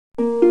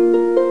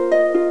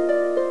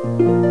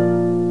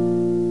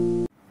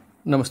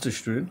Namaste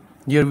student.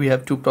 Here we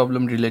have two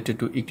problems related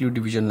to equilibrium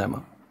division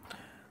lemma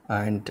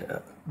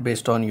and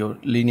based on your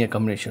linear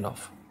combination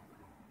of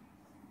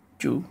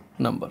two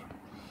number.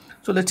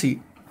 So let's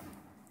see.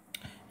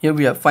 Here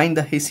we have find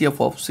the HCF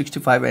of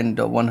 65 and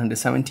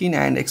 117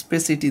 and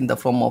express it in the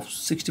form of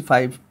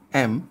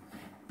 65m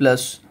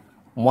plus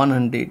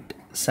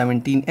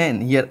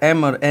 117n. Here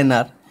m or n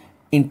are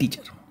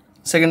integer.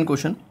 Second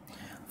question.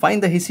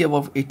 Find the HCF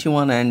of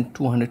 81 and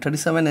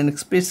 237 and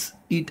express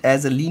it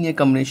as a linear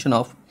combination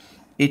of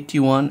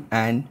 81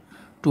 and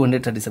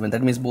 237.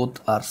 That means both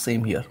are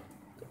same here,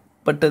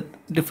 but a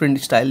different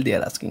style they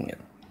are asking here.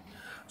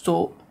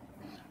 So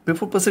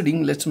before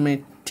proceeding, let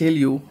me tell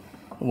you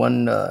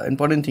one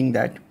important thing,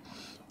 that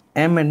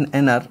m and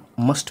n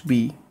must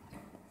be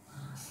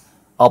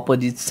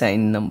opposite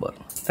sign number.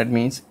 That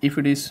means if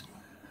it is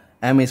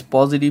m is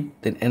positive,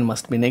 then n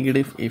must be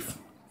negative. If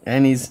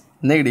n is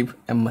negative,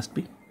 m must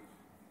be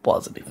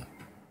positive.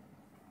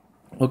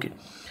 Okay,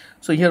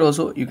 so here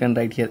also you can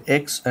write here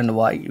x and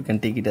y. You can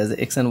take it as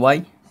x and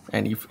y,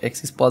 and if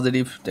x is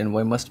positive, then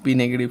y must be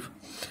negative.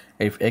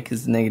 If x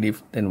is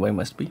negative, then y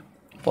must be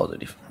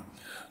positive.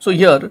 So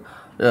here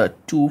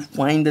to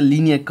find the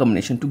linear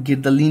combination, to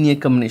get the linear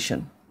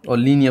combination or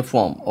linear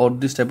form or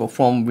this type of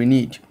form, we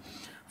need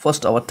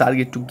first our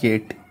target to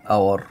get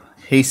our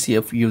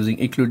HCF using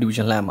equilibrium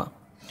division lemma.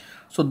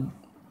 So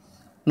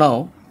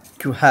now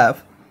to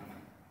have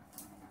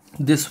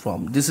this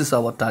form, this is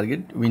our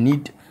target. We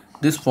need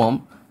this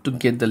form to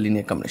get the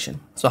linear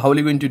combination. So how are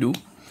you going to do?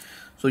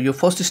 So your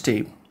first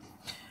step,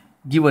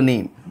 give a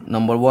name,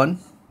 number 1,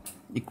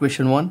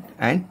 equation 1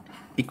 and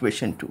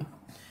equation 2.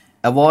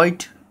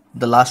 Avoid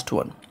the last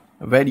one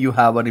where you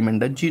have a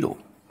remainder 0.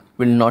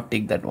 Will not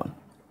take that one.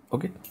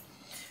 Okay,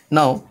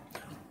 now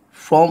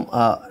from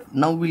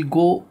now we'll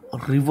go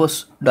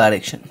reverse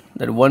direction,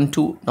 that 1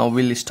 2. Now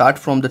we'll start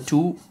from the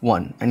 2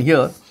 1, and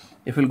here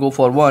if we'll go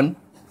for 1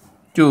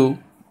 2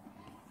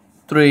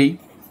 3,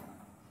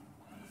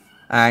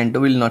 and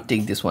will not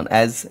take this one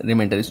as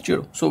remainder is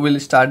 0. So we'll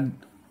start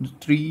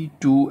 3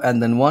 2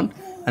 and then 1,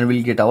 and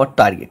we'll get our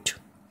target.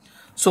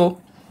 So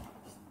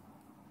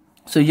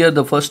here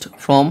the first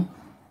from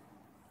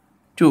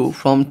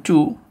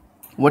 2,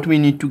 what we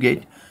need to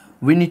get,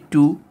 we need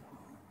to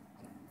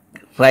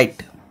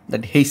write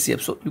that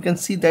HCF. So you can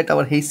see that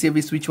our HCF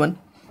is which one?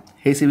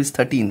 HCF is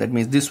 13. That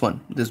means this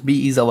one, this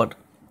B is our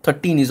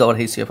 13 is our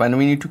HCF, and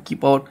we need to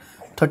keep our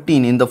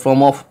 13 in the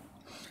form of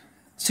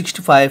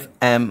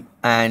 65m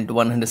and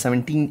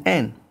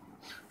 117n.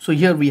 So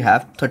here we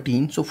have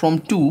 13. So from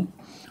 2,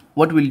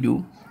 what we'll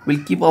do,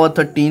 we'll keep our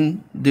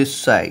 13 this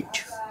side,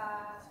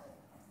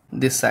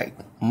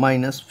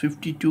 minus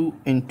 52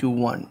 into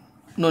 1.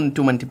 No need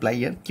to multiply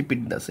here, keep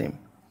it the same.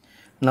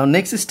 Now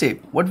next step,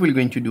 what we're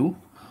going to do,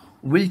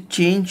 we'll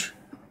change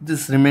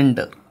this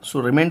remainder. So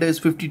remainder is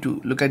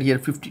 52. Look at here,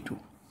 52.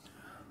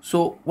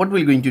 So what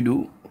we're going to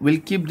do,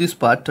 we'll keep this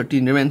part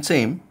 13 remain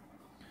same.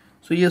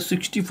 So here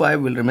 65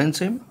 will remain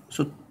same.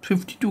 So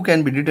 52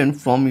 can be written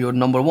from your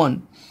number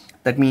 1.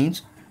 That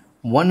means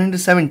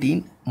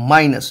 117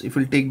 minus, if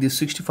we'll take this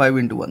 65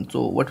 into 1.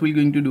 So what we're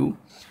going to do,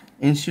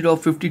 instead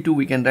of 52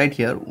 we can write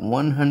here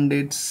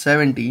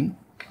 117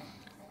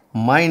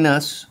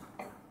 minus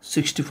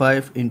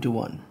 65 into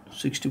 1.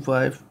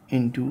 65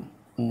 into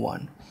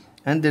 1.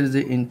 And there is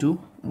a into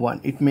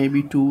 1. It may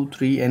be 2,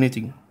 3,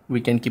 anything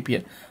we can keep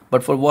here.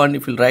 But for 1,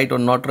 if we'll write or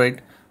not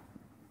write,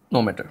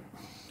 no matter.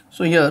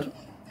 So here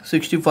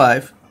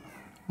 65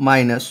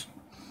 minus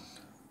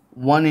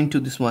 1 into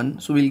this one,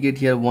 so we'll get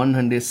here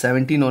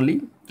 117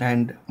 only,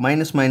 and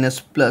minus minus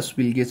plus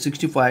we'll get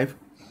 65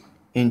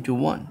 into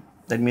 1.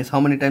 That means how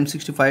many times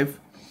 65?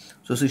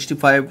 So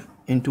 65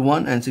 into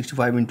 1 and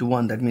 65 into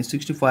 1, that means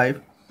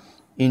 65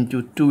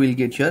 into 2 will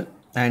get here,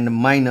 and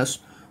minus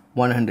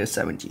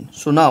 117.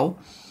 So now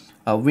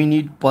we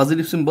need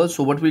positive symbols.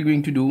 So what we're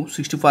going to do,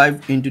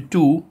 65 into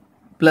 2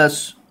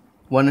 plus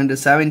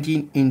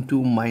 117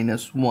 into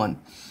minus 1.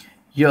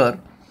 Here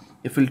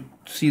if we'll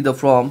see the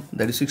form,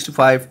 that is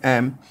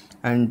 65m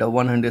and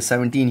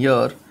 117,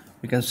 here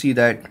we can see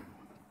that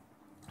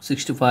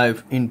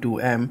 65 into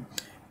m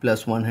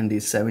plus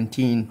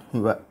 117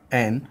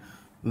 n,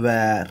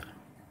 where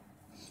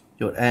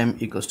your m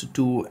equals to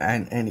 2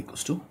 and n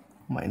equals to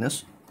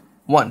minus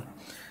 1.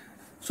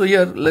 So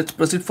here let's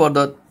proceed for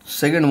the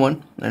second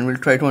one, and we'll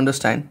try to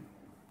understand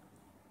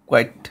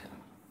quite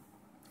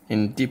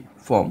in deep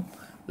form.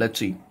 Let's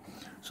see.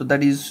 So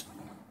that is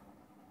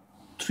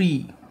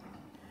 3.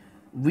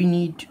 We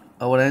need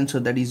our answer,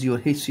 that is your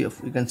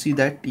HCF. You can see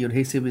that your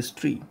HCF is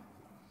 3.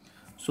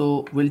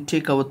 So we'll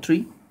take our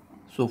 3.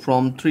 So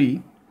from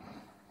 3,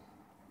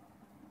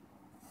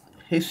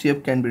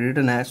 HCF can be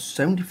written as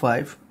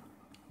 75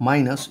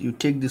 minus, you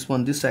take this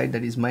one this side,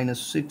 that is minus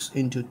 6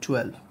 into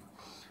 12.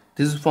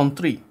 This is from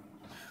 3.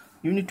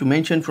 You need to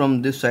mention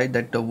from this side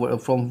that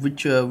from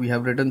which we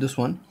have written this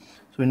one.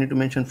 So we need to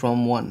mention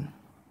from 1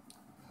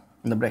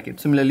 in the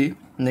bracket. Similarly,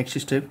 next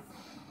step,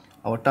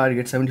 our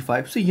target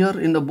 75. See here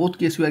in the both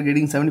case we are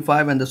getting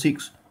 75 and the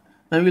 6.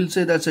 Now we will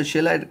say that,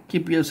 shall I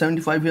keep here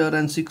 75 here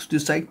and 6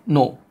 this side?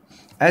 No,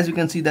 as you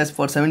can see, that's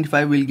for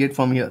 75 we'll get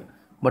from here,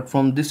 but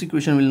from this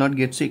equation we'll not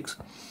get 6.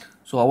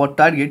 So our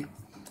target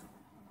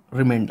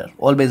remainder,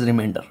 always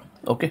remainder,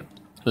 okay,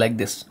 like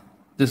this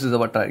is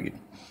our target.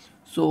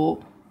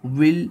 So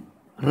we'll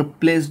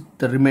replace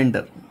the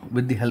remainder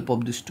with the help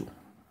of these two.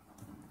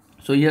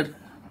 So here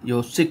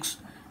your 6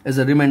 is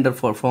a remainder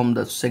from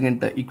the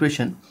second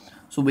equation,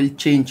 so we'll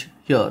change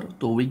here.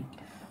 So we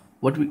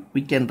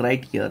can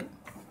write here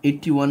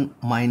 81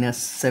 minus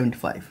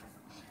 75.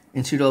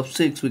 Instead of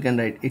 6 we can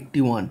write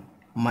 81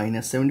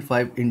 minus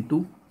 75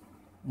 into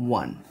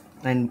 1,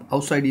 and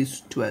outside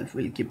is 12.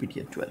 We'll keep it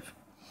here 12.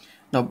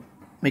 Now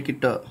make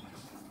it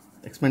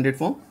expanded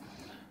form.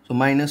 So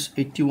minus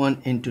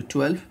 81 into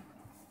 12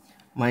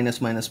 minus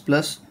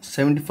plus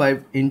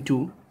 75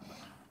 into,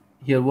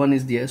 here 1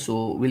 is there,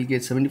 so we'll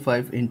get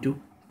 75 into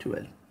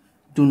 12.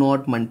 Do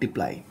not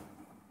multiply,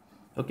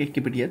 okay,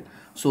 keep it here.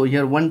 So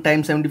here 1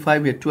 times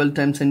 75, here 12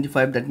 times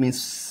 75, that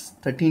means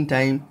 13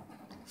 times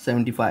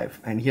 75,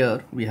 and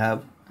here we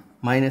have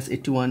minus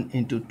 81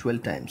 into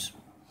 12 times.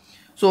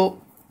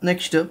 So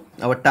next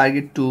our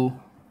target to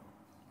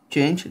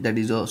change, that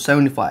is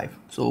 75.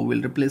 So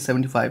we'll replace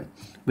 75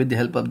 with the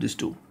help of these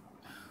two.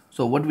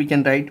 So what we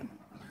can write,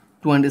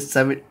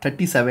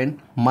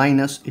 237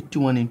 minus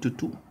 81 into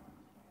 2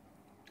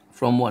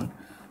 from 1.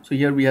 So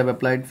here we have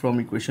applied from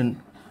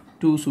equation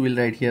 2, so we'll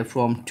write here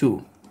from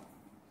 2.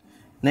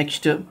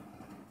 Next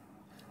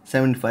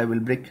 75 will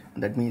break,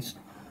 that means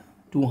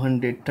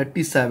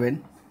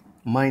 237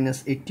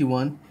 minus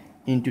 81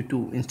 into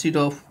 2. Instead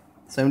of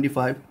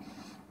 75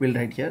 we'll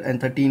write here, and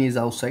 13 is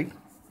outside,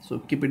 so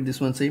keep it this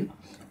one same,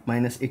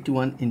 minus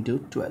 81 into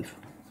 12.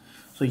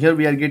 So here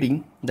we are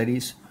getting, that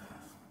is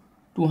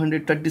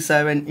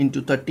 237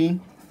 into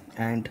 13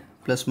 and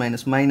plus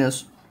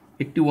minus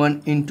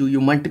 81 into, you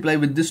multiply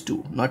with this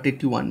 2, not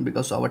 81,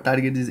 because our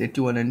target is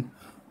 81 and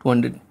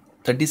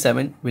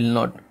 237 will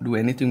not do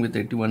anything with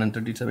 81 and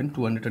 37,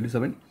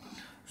 237.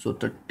 So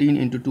 13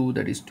 into 2,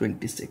 that is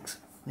 26,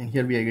 and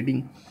here we are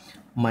getting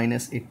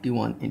minus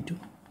 81 into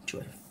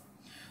 12.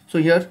 So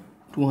here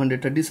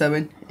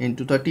 237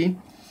 into 13,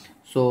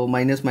 so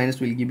minus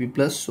will give you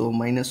plus, so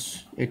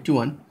minus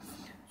 81.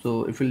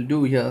 So if we'll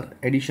do here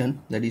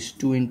addition, that is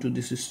 2 into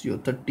this is your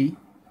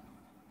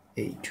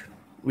 38.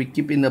 We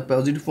keep in the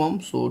positive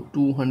form, so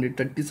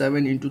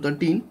 237 into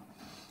 13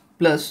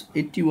 plus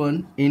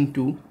 81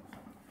 into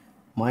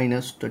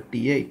minus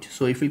 38.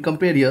 So if we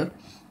compare here,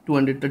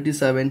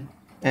 237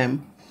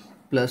 m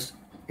plus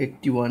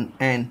 81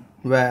 n,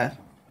 where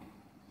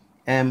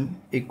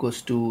m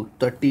equals to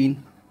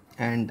 13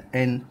 and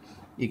n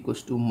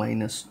equals to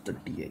minus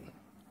 38.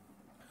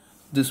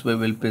 This way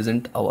we'll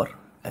present our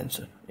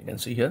answer. You can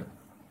see here.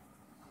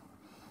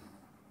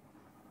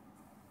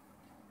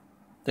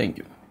 Thank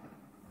you.